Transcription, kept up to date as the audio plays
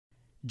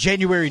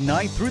January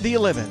 9th through the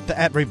 11th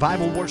at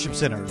Revival Worship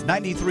Center,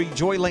 93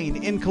 Joy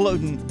Lane in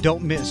Culloden.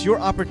 Don't miss your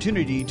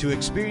opportunity to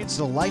experience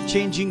the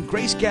life-changing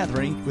Grace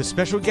Gathering with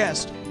special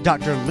guest,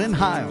 Dr. Lynn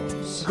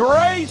Hiles.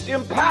 Grace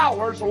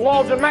empowers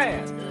low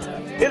demand.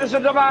 It is a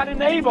divine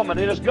enablement.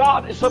 It is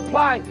God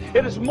supplying.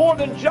 It is more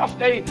than just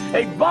a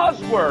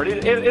buzzword.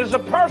 It is a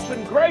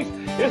person. Grace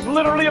is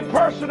literally a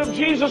person of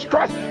Jesus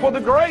Christ. For the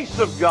grace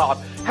of God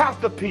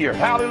hath appeared.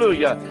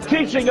 Hallelujah.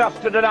 Teaching us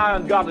to deny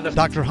ungodliness.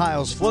 Dr.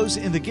 Hiles flows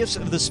in the gifts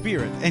of the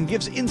Spirit and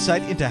gives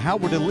insight into how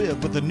we're to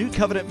live with a new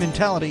covenant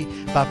mentality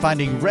by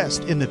finding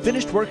rest in the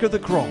finished work of the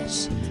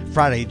cross.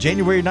 Friday,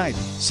 January 9th,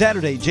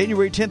 Saturday,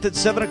 January 10th at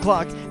 7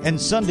 o'clock, and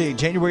Sunday,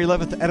 January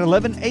 11th at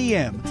 11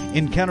 a.m.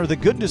 Encounter the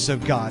goodness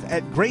of God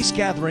at Grace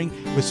Gathering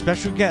with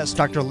special guest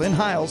Dr. Lynn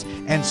Hiles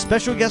and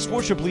special guest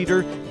worship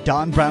leader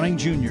Don Browning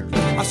Jr.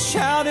 I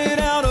shouted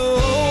out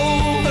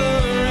over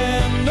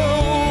and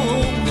over.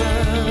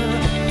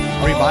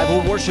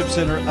 Revival Worship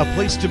Center, a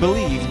place to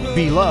believe,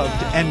 be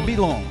loved, and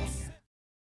belong.